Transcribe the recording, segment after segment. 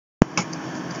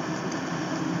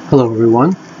Hello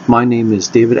everyone, my name is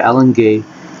David Allen Gay,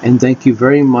 and thank you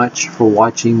very much for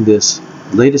watching this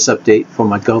latest update for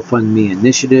my GoFundMe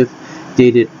initiative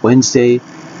dated Wednesday,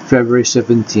 February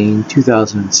 17,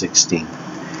 2016.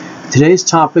 Today's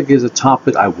topic is a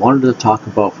topic I wanted to talk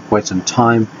about for quite some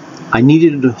time. I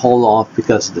needed to hold off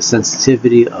because of the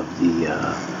sensitivity of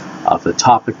the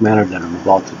topic matter that I'm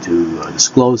about to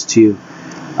disclose to you,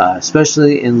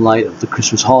 especially in light of the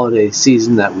Christmas holiday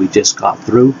season that we just got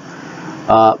through.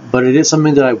 But it is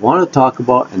something that I want to talk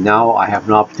about, and now I have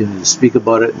an opportunity to speak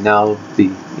about it. Now the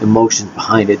emotions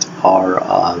behind it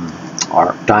are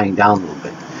dying down a little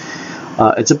bit.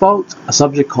 It's about a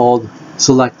subject called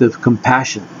selective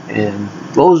compassion, and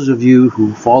those of you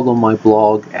who follow my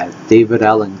blog at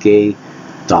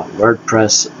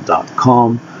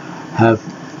davidallengay.wordpress.com have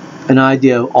an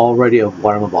idea already of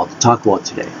what I'm about to talk about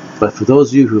today. But for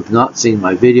those of you who have not seen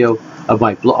my video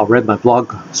read my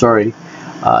blog,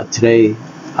 today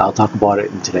I'll talk about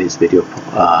it in today's video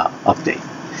update.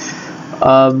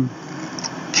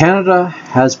 Canada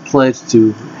has pledged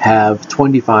to have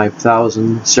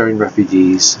 25,000 Syrian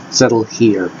refugees settle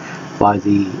here by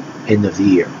the end of the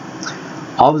year.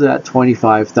 Of that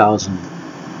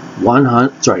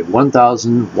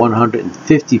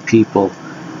 1,150 people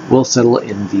will settle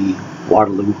in the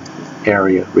Waterloo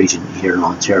area region here in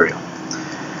Ontario.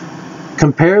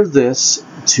 Compare this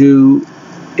to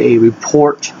a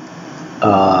report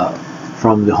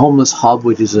from the Homeless Hub,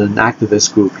 which is an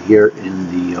activist group here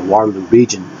in the Waterloo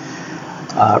region,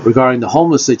 regarding the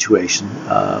homeless situation.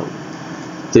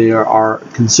 There are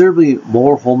considerably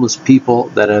more homeless people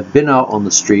that have been out on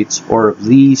the streets, or at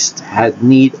least had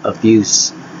need of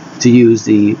use to use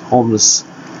the homeless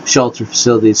shelter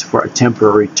facilities for a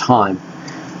temporary time,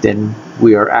 than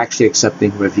we are actually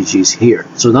accepting refugees here.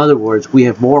 So in other words, we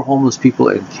have more homeless people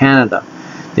in Canada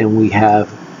than we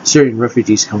have Syrian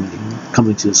refugees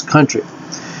coming to this country.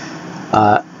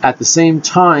 At the same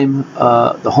time,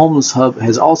 the Homeless Hub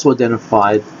has also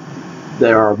identified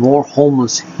there are more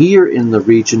homeless here in the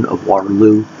region of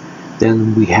Waterloo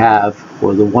than we have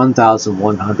for the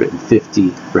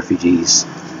 1,150 refugees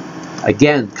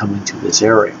again coming to this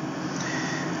area.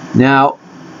 Now,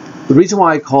 the reason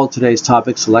why I called today's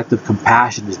topic selective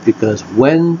compassion is because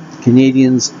when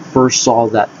Canadians first saw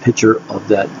that picture of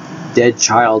that dead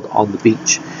child on the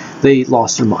beach, they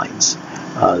lost their minds.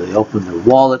 They opened their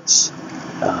wallets,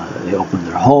 they opened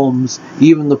their homes.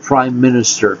 Even the Prime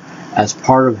Minister, as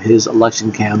part of his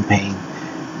election campaign,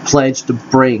 pledged to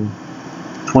bring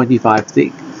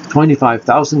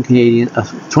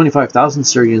 25,000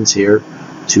 Syrians here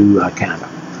to Canada.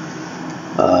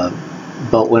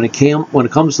 But when it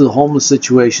comes to the homeless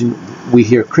situation, we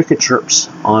hear cricket chirps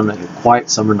on a quiet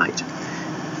summer night.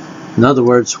 In other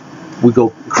words, we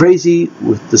go crazy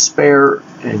with despair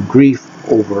and grief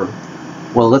over,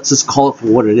 well, let's just call it for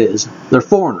what it is. They're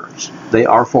foreigners. They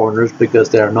are foreigners because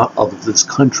they are not of this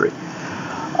country.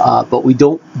 But we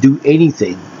don't do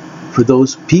anything for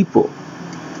those people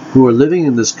who are living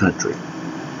in this country,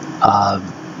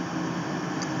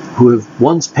 who have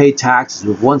once paid taxes,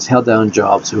 who have once held down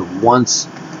jobs, who have once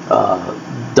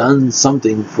done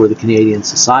something for the Canadian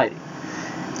society.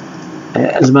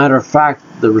 As a matter of fact,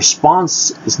 the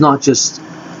response is not just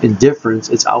indifference,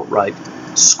 it's outright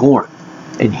scorn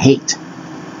and hate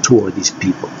toward these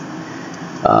people.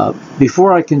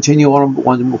 Before I continue, I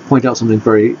want to point out something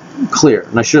very clear,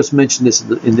 and I should have mentioned this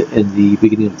in the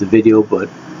beginning of the video, but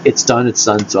it's done,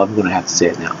 so I'm going to have to say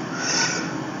it now.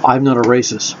 I'm not a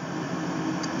racist.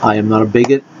 I am not a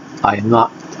bigot. I'm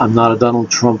not a Donald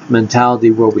Trump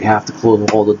mentality where we have to close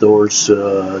all the doors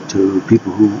to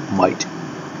people who might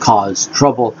cause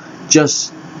trouble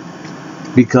just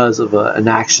because of an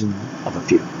action of a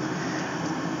few.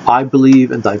 I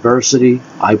believe in diversity.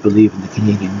 I believe in the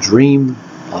Canadian dream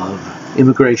of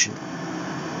immigration.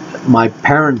 My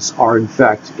parents are in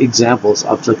fact examples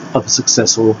of a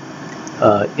successful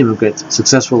immigrant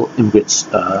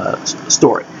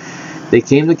story. They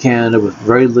came to Canada with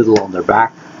very little on their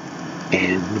back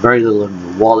and very little in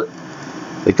their wallet.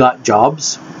 They got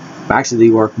jobs. Actually,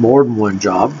 they worked more than one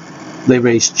job. They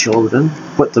raised children,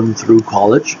 put them through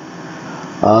college.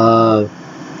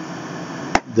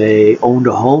 They owned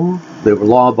a home. They were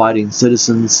law-abiding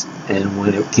citizens, and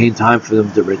when it came time for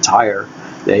them to retire,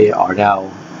 they are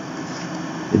now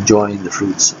enjoying the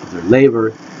fruits of their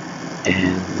labor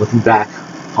and looking back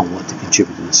on what they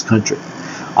contribute to this country.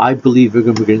 I believe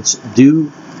immigrants do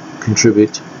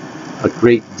contribute a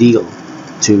great deal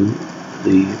to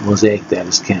the mosaic that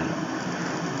is Canada.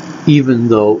 Even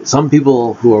though some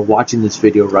people who are watching this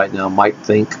video right now might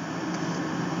think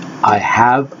I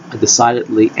have a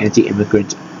decidedly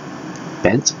anti-immigrant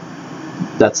bent,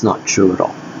 that's not true at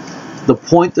all. The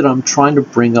point that I'm trying to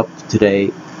bring up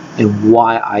today and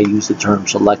why I use the term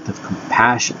selective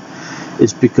compassion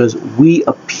is because we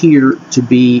appear to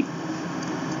be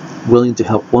willing to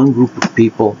help one group of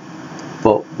people,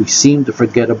 but we seem to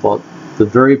forget about the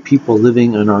very people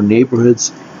living in our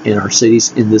neighborhoods, in our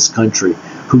cities, in this country,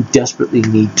 who desperately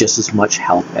need just as much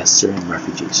help as Syrian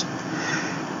refugees.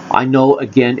 I know,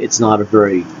 again, it's not a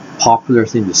very popular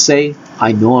thing to say.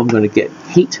 I know I'm going to get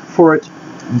hate for it,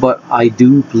 but I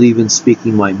do believe in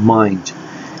speaking my mind.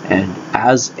 And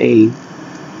as a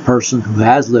person who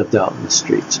has lived out in the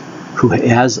streets, who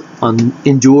has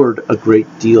endured a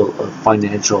great deal of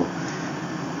financial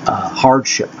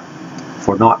hardship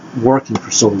for not working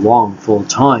for so long full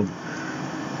time,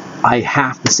 I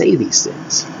have to say these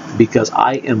things because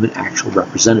I am an actual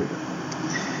representative.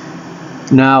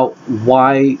 Now,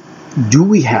 why do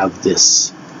we have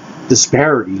this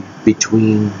disparity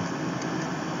between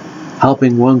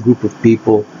helping one group of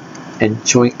people and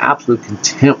showing absolute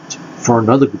contempt for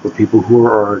another group of people who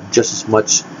are just as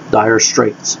much dire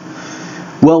straits?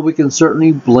 Well, we can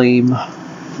certainly blame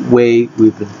the way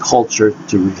we've been cultured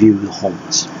to review the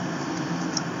homeless.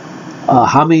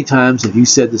 How many times have you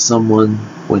said to someone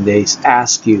when they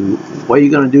ask you, what are you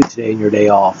going to do today in your day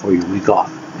off or your week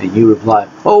off? And you reply,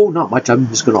 oh, not much, I'm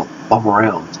just going to bum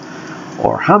around.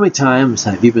 Or how many times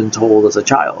have you been told as a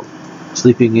child,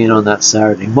 sleeping in on that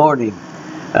Saturday morning,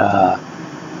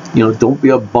 don't be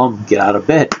a bum, get out of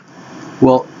bed.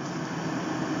 Well,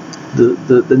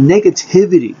 the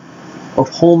negativity of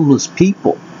homeless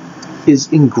people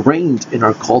is ingrained in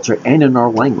our culture and in our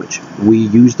language. We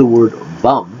use the word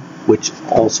bum, which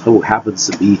also happens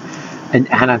to be an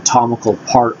anatomical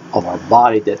part of our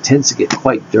body that tends to get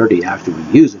quite dirty after we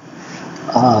use it,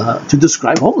 to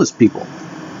describe homeless people.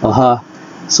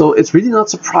 So it's really not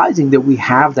surprising that we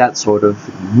have that sort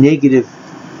of negative,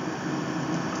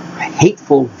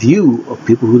 hateful view of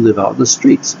people who live out in the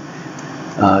streets.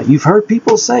 You've heard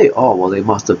people say, oh, well, they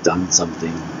must have done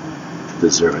something to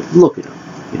deserve it. Look at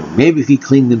him. Maybe if he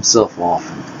cleaned himself off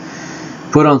and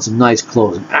put on some nice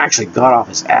clothes and actually got off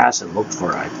his ass and looked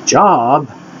for a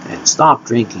job and stopped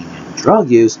drinking and drug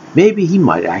use, maybe he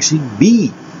might actually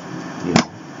be,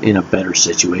 in a better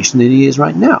situation than he is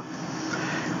right now.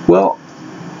 Well,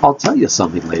 I'll tell you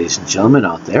something, ladies and gentlemen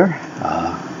out there,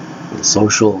 in the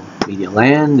social media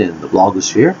land and the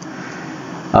blogosphere.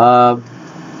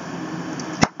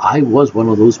 I was one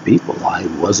of those people. I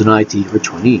was in IT for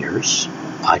 20 years.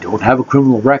 I don't have a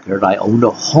criminal record. I owned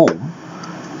a home.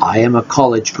 I am a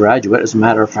college graduate. As a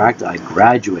matter of fact, I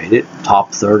graduated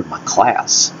top third of my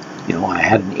class. I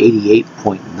had an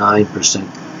 88.9%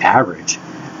 average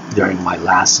during my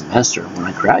last semester when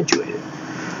I graduated.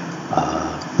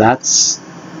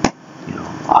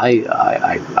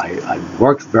 I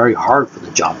worked very hard for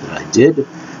the job that I did.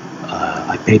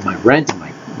 I paid my rent and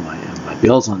my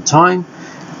bills on time.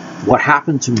 What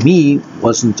happened to me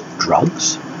wasn't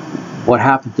drugs. What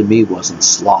happened to me wasn't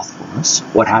slothfulness.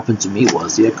 What happened to me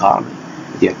was the economy.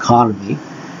 The economy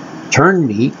turned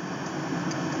me,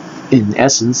 in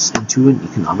essence, into an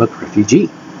economic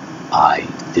refugee. I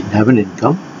didn't have an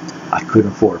income. I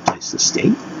couldn't afford a place to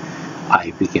stay.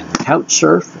 I began to couch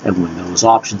surf, and when those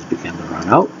options began to run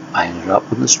out, I ended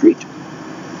up on the street.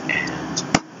 And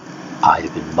I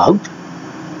have been mugged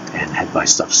and had my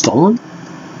stuff stolen.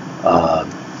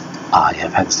 I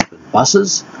have had to sleep in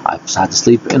buses. I've had to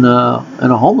sleep in a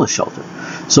homeless shelter.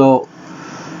 So,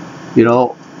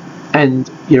 and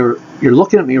you're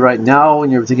looking at me right now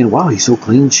and you're thinking, wow, he's so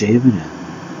clean shaven and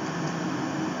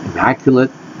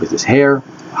immaculate with his hair.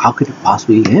 How could it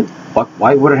possibly be him?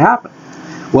 Why would it happen?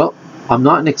 Well, I'm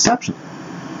not an exception.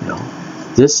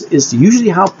 This is usually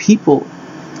how people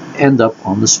end up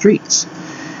on the streets.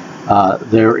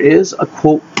 There is a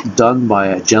quote done by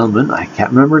a gentleman, I can't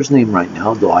remember his name right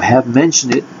now, though I have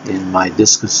mentioned it in my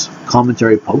discus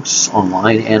commentary posts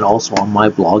online and also on my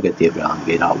blog at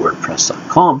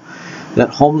davidallengay.wordpress.com, that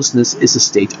homelessness is a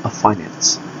state of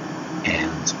finance.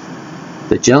 And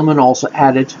the gentleman also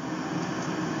added,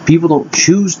 people don't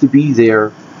choose to be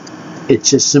there, it's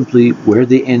just simply where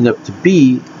they end up to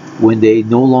be when they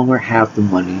no longer have the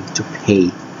money to pay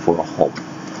for a home.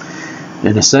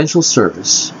 An essential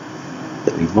service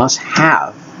that we must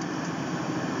have,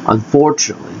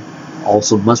 unfortunately,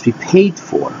 also must be paid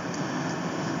for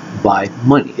by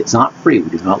money. It's not free.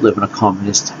 We do not live in a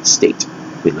communist state.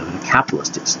 We live in a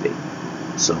capitalistic state.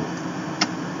 So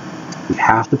we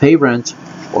have to pay rent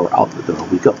or out the door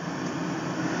we go.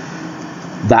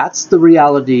 That's the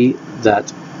reality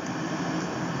that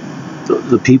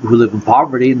the people who live in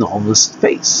poverty and the homeless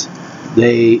face.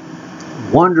 They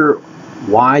wonder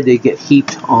why they get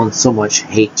heaped on so much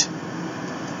hate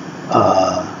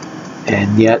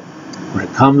And yet, when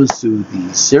it comes to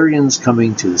the Syrians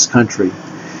coming to this country,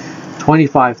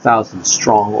 25,000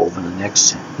 strong over the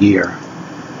next year,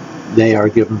 they are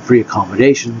given free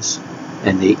accommodations,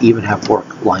 and they even have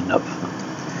work lined up for them.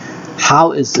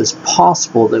 How is this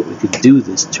possible that we could do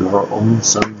this to our own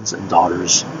sons and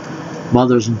daughters,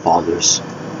 mothers and fathers,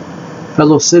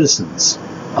 fellow citizens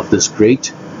of this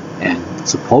great and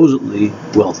supposedly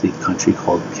wealthy country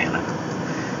called Canada?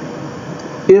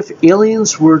 If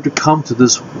aliens were to come to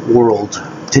this world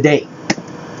today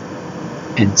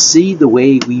and see the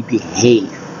way we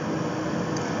behave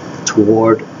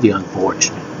toward the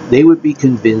unfortunate, they would be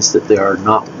convinced that there are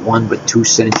not one but two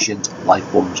sentient life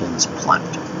forms on this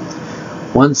planet.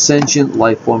 One sentient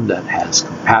life form that has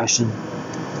compassion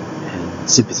and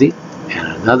sympathy,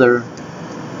 and another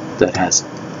that has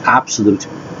absolute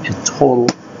and total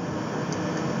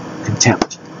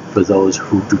contempt for those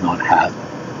who do not have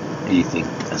anything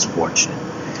as fortunate.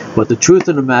 But the truth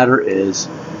of the matter is,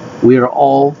 we are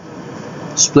all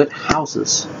split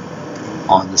houses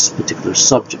on this particular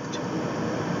subject.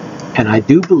 And I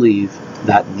do believe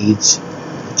that needs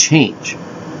to change.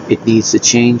 It needs to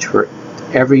change for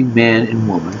every man and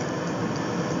woman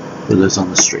who lives on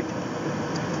the street.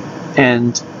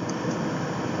 And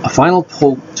a final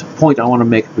point I want to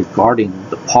make regarding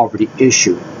the poverty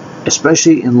issue,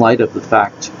 especially in light of the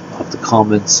fact of the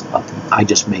comments I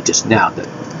just made just now that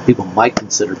people might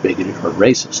consider bigoted or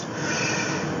racist.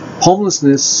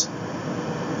 Homelessness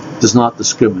does not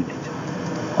discriminate,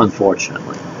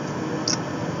 unfortunately.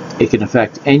 It can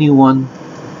affect anyone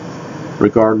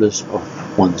regardless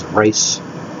of one's race,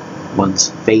 one's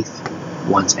faith,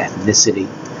 one's ethnicity.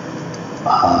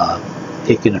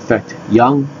 It can affect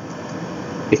young,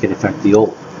 it can affect the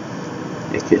old,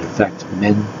 it can affect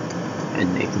men,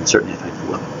 and it can certainly affect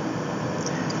women.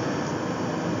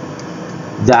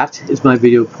 That is my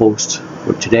video post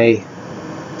for today.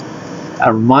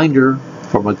 A reminder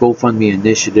for my GoFundMe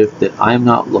initiative that I'm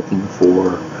not looking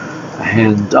for a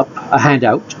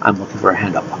handout, I'm looking for a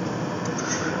hand up.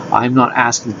 I'm not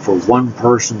asking for one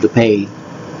person to pay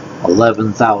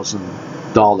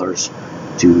 $11,000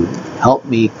 to help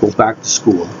me go back to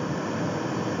school,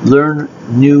 learn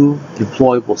new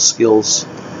employable skills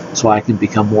so I can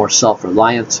become more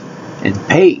self-reliant and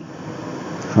pay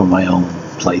for my own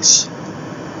place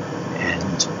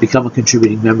and become a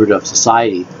contributing member of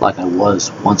society like I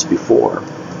was once before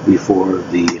the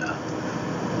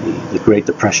Great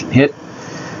Depression hit.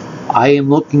 I am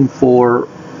looking for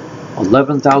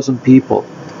 11,000 people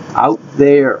out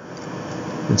there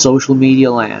in social media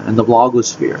land and the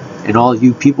blogosphere, and all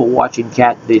you people watching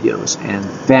cat videos and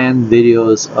fan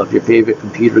videos of your favorite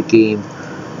computer game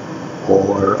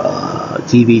or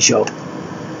TV show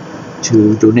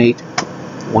to donate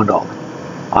 $1.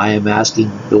 I am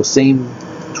asking those same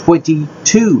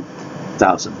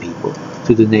 22,000 people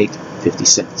to donate 50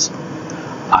 cents.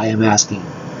 I am asking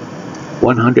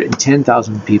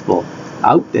 110,000 people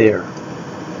out there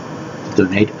to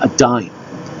donate a dime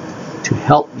to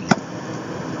help me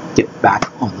get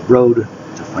back on the road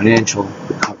to financial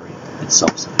recovery and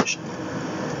self-sufficiency.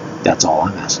 That's all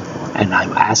I'm asking for. And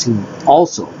I'm asking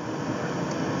also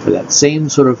for that same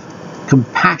sort of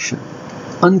compassion,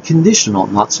 unconditional,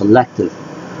 not selective,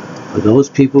 for those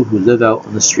people who live out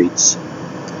on the streets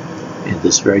in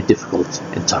this very difficult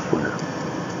and tough winter.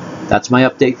 That's my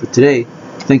update for today.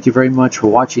 Thank you very much for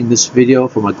watching this video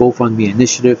for my GoFundMe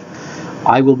initiative.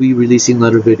 I will be releasing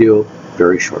another video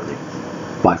very shortly.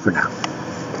 Bye for now.